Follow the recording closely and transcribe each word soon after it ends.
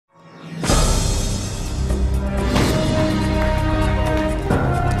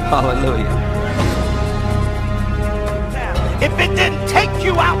Hallelujah. If it didn't take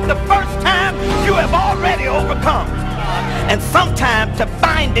you out the first time, you have already overcome. And sometimes to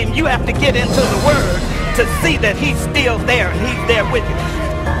find him, you have to get into the Word to see that he's still there and he's there with you.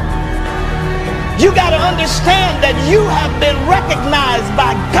 You got to understand that you have been recognized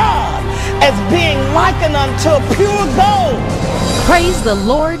by God as being likened unto pure gold. Praise the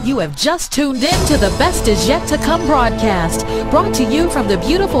Lord. You have just tuned in to the Best Is Yet to Come broadcast, brought to you from the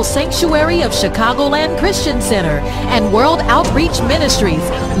beautiful sanctuary of Chicagoland Christian Center and World Outreach Ministries,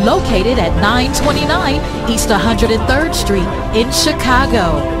 located at 929 East 103rd Street in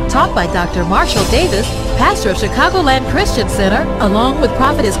Chicago. Taught by Dr. Marshall Davis, pastor of Chicagoland Christian Center, along with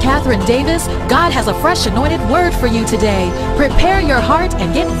prophetess Catherine Davis. God has a fresh anointed word for you today. Prepare your heart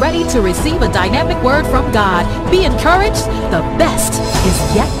and get ready to receive a dynamic word from God. Be encouraged. The best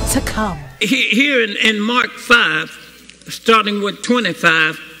is yet to come. Here in Mark 5, starting with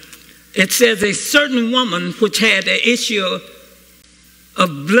 25, it says, a certain woman which had an issue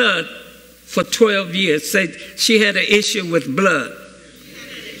of blood for 12 years. Say she had an issue with blood.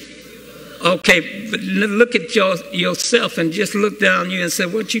 Okay, but look at yourself and just look down you and say,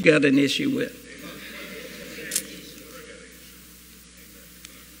 what you got an issue with?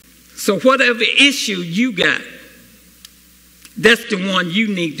 So whatever issue you got, that's the one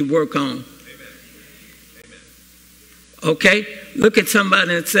you need to work on. Okay? Look at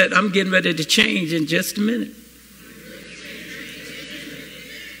somebody and say, I'm getting ready to change in just a minute.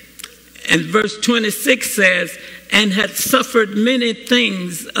 And verse 26 says, and had suffered many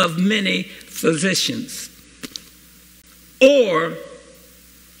things of many physicians. Or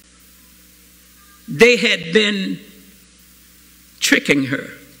they had been tricking her.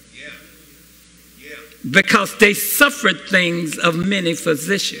 Because they suffered things of many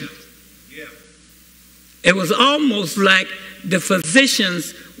physicians. It was almost like the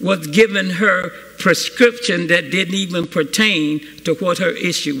physicians was giving her prescription that didn't even pertain to what her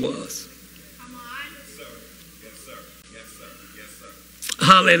issue was.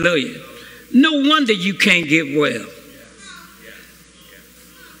 Hallelujah. No wonder you can't get well.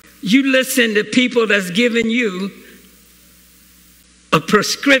 You listen to people that's giving you a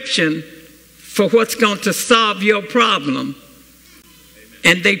prescription for what's going to solve your problem,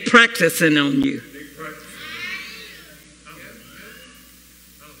 and they practicing on you.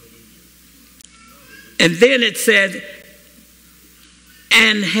 And then it said,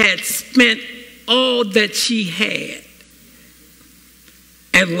 and had spent all that she had,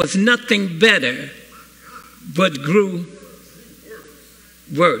 and was nothing better, but grew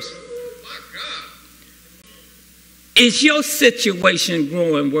worse. Is your situation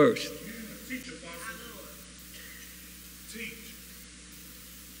growing worse?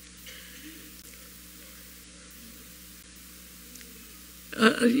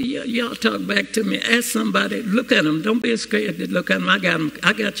 Y'all talk back to me. Ask somebody. Look at them. Don't be scared to look at them. I got them.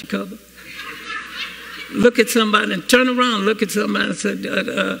 I got you covered. Look at somebody and turn around. Look at somebody and say,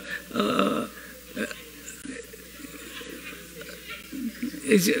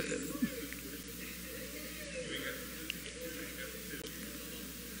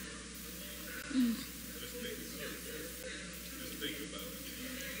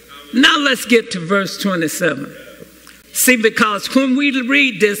 Now let's get to verse 27. See, because when we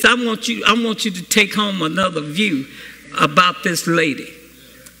read this, I want you to take home another view about this lady.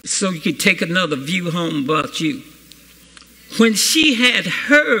 So you can take another view home about you. When she had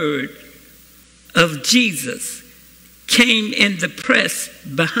heard of Jesus, came in the press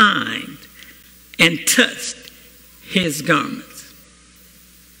behind and touched his garments.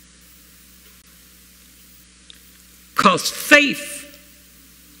 Because faith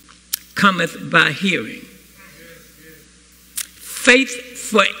cometh by hearing. Faith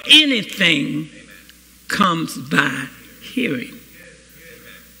for anything comes by hearing.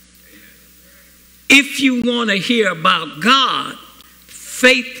 If you want to hear about God,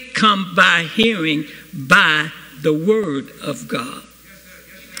 faith comes by hearing by the word of God.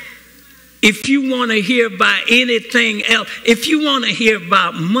 If you want to hear by anything else, if you want to hear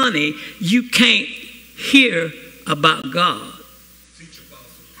about money, you can't hear about God.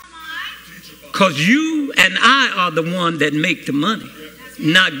 Because you and I are the one that make the money,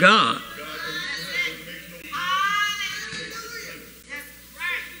 not God.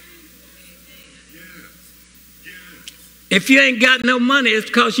 If you ain't got no money, it's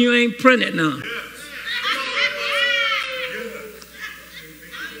because you ain't printed none.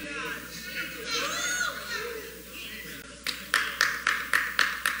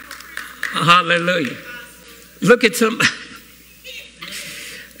 Hallelujah. Look at somebody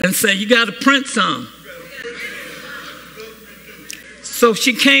and say, you got to print some. So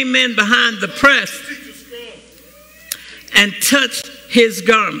she came in behind the press and touched his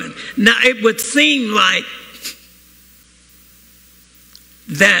garment. Now it would seem like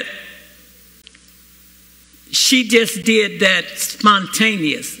that she just did that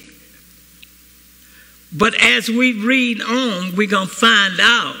spontaneously. But as we read on, we're going to find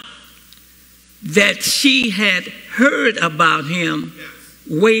out that she had heard about him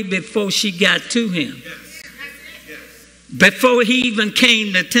way before she got to him. Before he even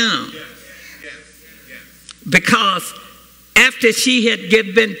came to town. Because after she had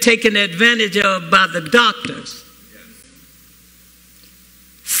been taken advantage of by the doctors,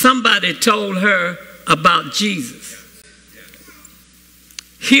 somebody told her about Jesus.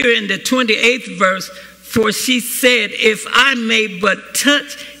 Here in the 28th verse, for she said, if I may but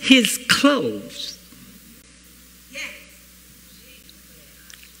touch his clothes,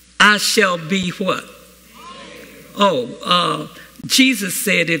 I shall be what? Oh, Jesus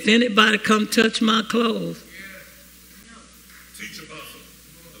said, if anybody come touch my clothes.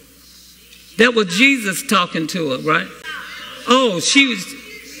 That was Jesus talking to her, right? Oh, she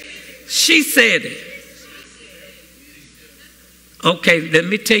said it. Okay, let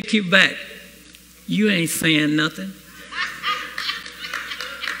me take you back. You ain't saying nothing.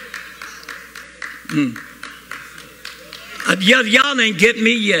 Y'all ain't get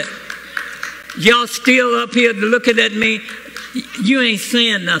me yet. Y'all still up here looking at me. You ain't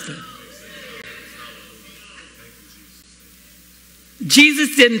saying nothing.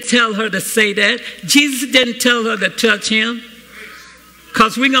 Jesus didn't tell her to say that. Jesus didn't tell her to touch him.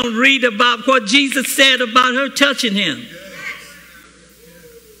 Because we're going to read about what Jesus said about her touching him.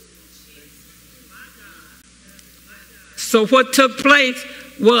 So what took place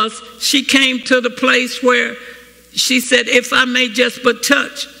was she came to the place where she said, if I may just but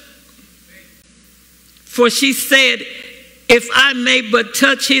touch. For she said, if I may but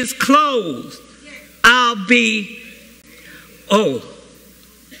touch his clothes, I'll be, oh.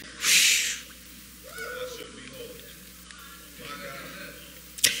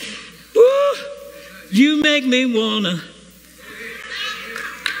 Woo, you make me wanna.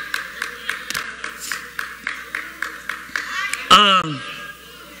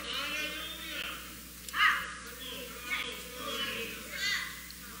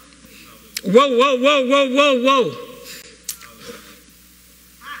 Whoa.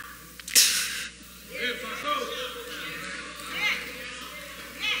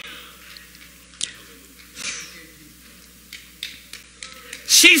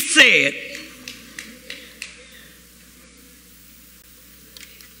 She said,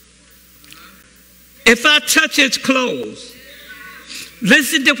 if I touch his clothes,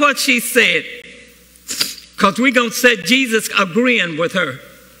 listen to what she said, because we're going to say Jesus agreeing with her.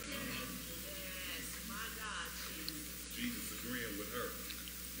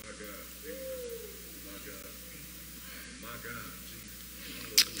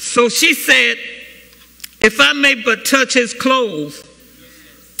 So she said, if I may but touch his clothes,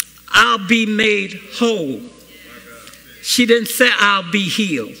 I'll be made whole. She didn't say I'll be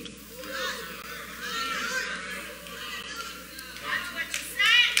healed.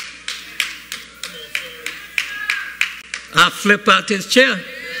 I'll flip out this chair.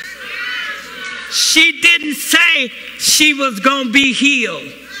 She didn't say she was going to be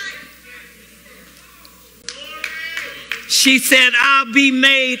healed. She said, I'll be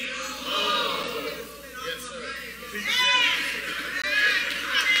made whole.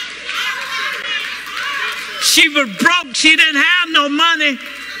 She was broke. She didn't have no money.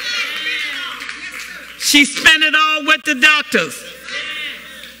 She spent it all with the doctors.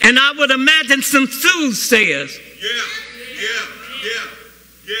 And I would imagine some soothsayers. Yeah.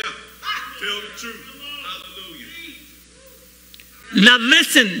 Tell the truth. Hallelujah. Now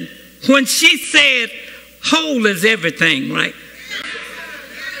listen, when she said, whole is everything, right?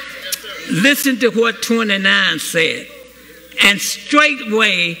 Listen to what 29 said. And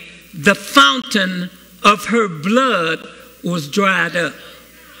straightway the fountain of her blood was dried up.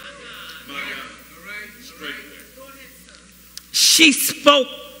 She spoke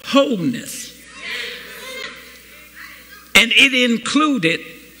wholeness. And it included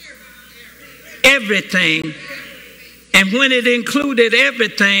everything. And when it included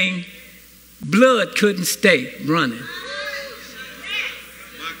everything, blood couldn't stay running.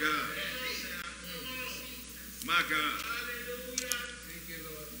 My God. My God.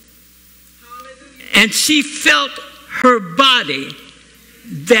 And she felt her body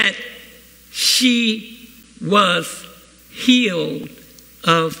that she was healed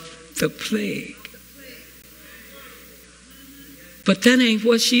of the plague. But that ain't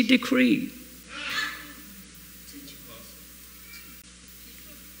what she decreed.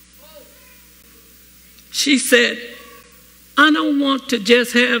 She said, I don't want to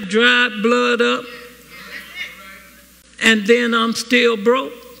just have dried blood up and then I'm still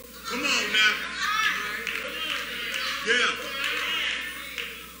broke. Come on now. Yeah.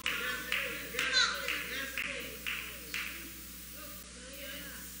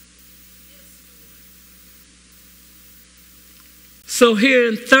 So here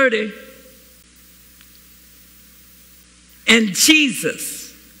in 30, and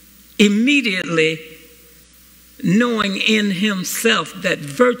Jesus immediately knowing in himself that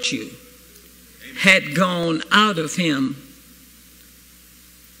virtue had gone out of him,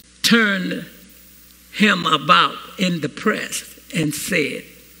 turned him about in the press and said,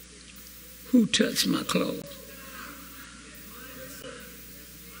 who touched my clothes?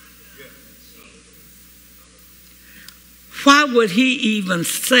 Why would he even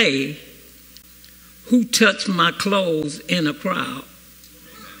say, who touched my clothes in a crowd?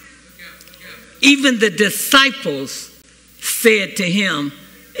 Even the disciples said to him,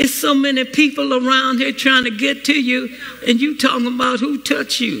 there's so many people around here trying to get to you, and you talking about who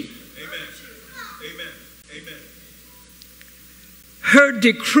touched you. Amen. Amen. Amen. Her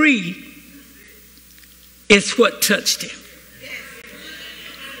decree is what touched him.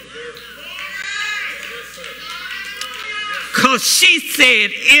 Because she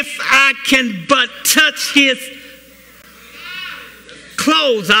said, if I can but touch his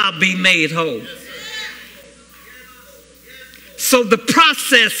clothes, I'll be made whole. So the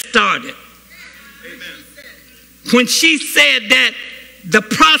process started. When she said that, the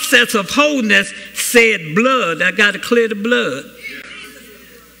process of wholeness said blood. I got to clear the blood.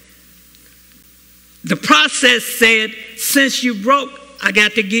 The process said, since you broke, I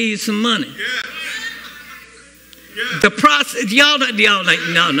got to give you some money. Yeah. Yeah. The process, y'all no.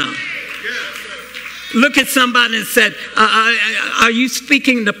 Yeah. Look at somebody and said, are you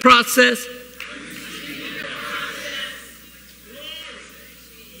speaking the process?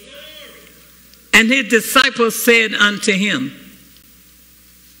 And his disciples said unto him,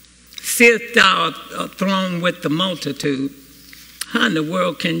 seest thou a throne with the multitude? How in the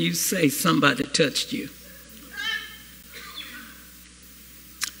world can you say somebody touched you?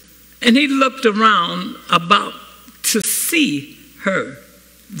 And he looked around about to see her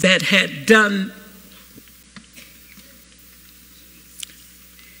that had done.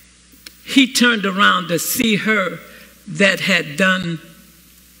 He turned around to see her that had done.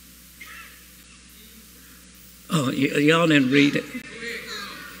 Oh, y'all didn't read it.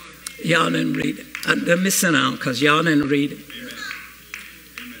 Y'all didn't read it. Let me sit down because y'all didn't read it.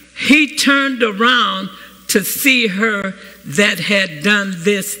 He turned around to see her that had done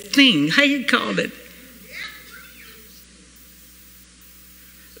this thing. How you call it?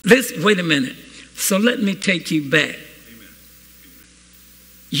 Wait a minute. So let me take you back.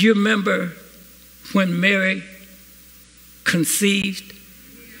 You remember when Mary conceived?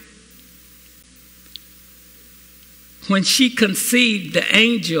 When she conceived, the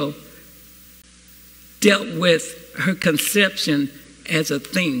angel dealt with her conception as a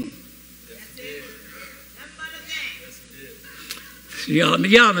thing.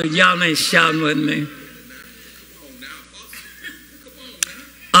 Y'all ain't shouting with me.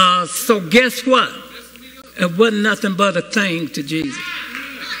 So guess what? It wasn't nothing but a thing to Jesus.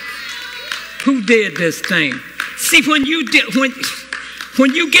 Who did this thing? See, when you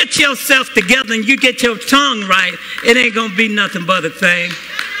get yourself together and you get your tongue right, it ain't gonna be nothing but a thing.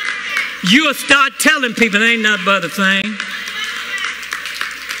 You'll start telling people it ain't nothing but a thing.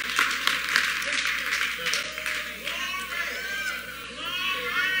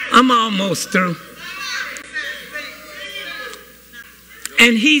 I'm almost through.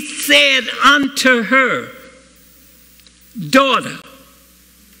 And he said unto her, daughter.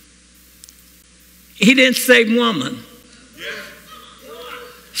 He didn't say woman.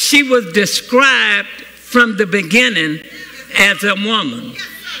 She was described from the beginning as a woman.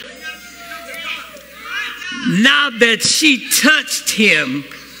 Now that she touched him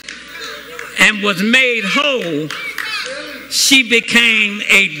and was made whole, she became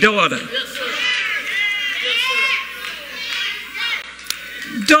a daughter.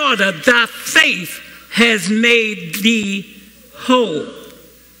 Daughter, thy faith has made thee whole.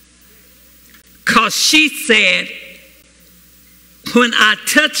 Because she said, when I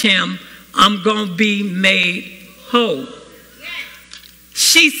touch him, I'm going to be made whole.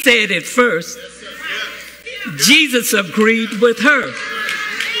 She said it first. Jesus agreed with her.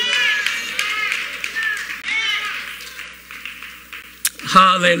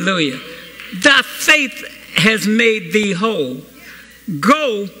 Hallelujah. Thy faith has made thee whole.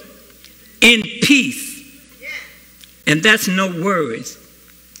 Go in peace. And that's no worries.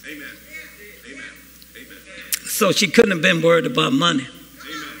 Amen. Amen. So she couldn't have been worried about money.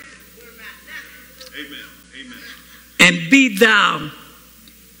 Amen. Amen. And be thou,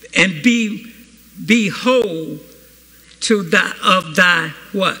 and be whole to thy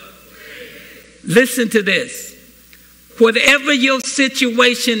what? Listen to this. Whatever your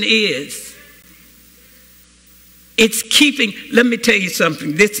situation is, it's keeping. Let me tell you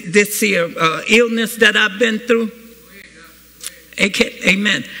something. This here illness that I've been through.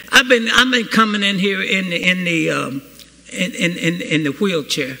 Amen. I've been coming in here in the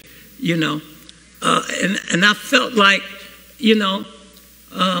wheelchair, you know, and I felt like, you know,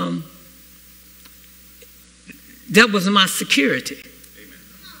 that was my security.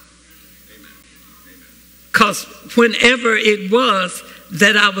 Because whenever it was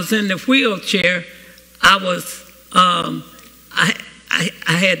that I was in the wheelchair, I was I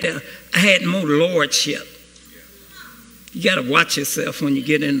had more lordship. You got to watch yourself when you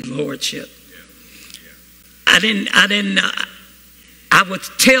get in lordship. I would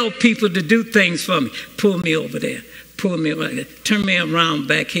tell people to do things for me. Pull me over there. Pull me over there. Turn me around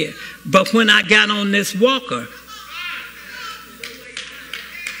back here. But when I got on this walker,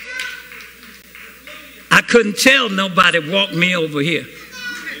 I couldn't tell nobody walk me over here.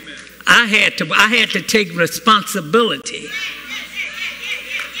 I had to take responsibility.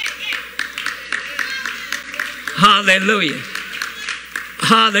 Hallelujah.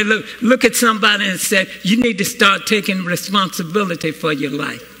 Hallelujah. Look at somebody and say, you need to start taking responsibility for your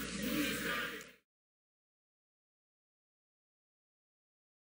life.